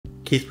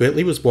Keith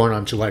Whitley was born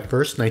on July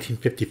 1st,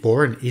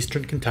 1954 in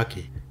eastern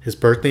Kentucky. His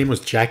birth name was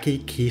Jackie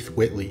Keith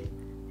Whitley.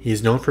 He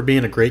is known for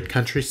being a great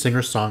country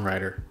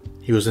singer-songwriter.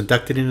 He was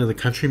inducted into the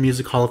Country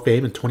Music Hall of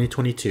Fame in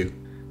 2022.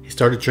 He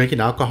started drinking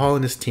alcohol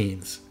in his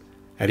teens.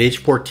 At age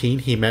 14,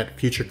 he met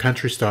future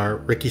country star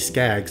Ricky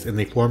Skaggs and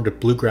they formed a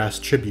bluegrass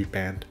tribute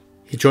band.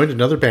 He joined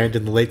another band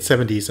in the late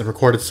 70s and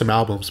recorded some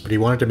albums, but he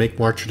wanted to make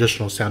more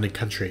traditional sounding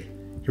country.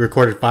 He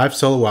recorded 5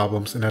 solo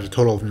albums and had a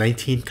total of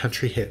 19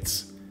 country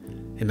hits.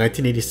 In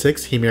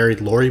 1986, he married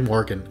Lori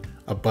Morgan,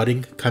 a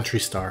budding country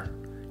star.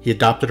 He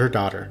adopted her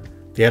daughter.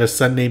 They had a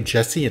son named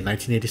Jesse in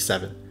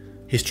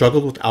 1987. He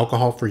struggled with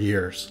alcohol for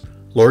years.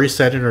 Lori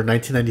said in her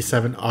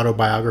 1997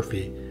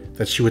 autobiography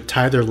that she would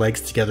tie their legs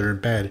together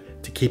in bed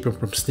to keep him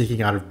from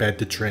sneaking out of bed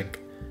to drink.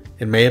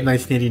 In May of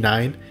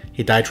 1989,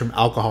 he died from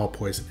alcohol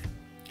poisoning.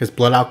 His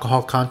blood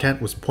alcohol content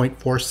was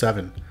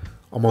 0.47,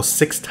 almost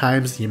 6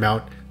 times the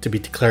amount to be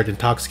declared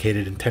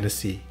intoxicated in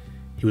Tennessee.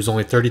 He was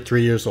only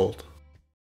 33 years old.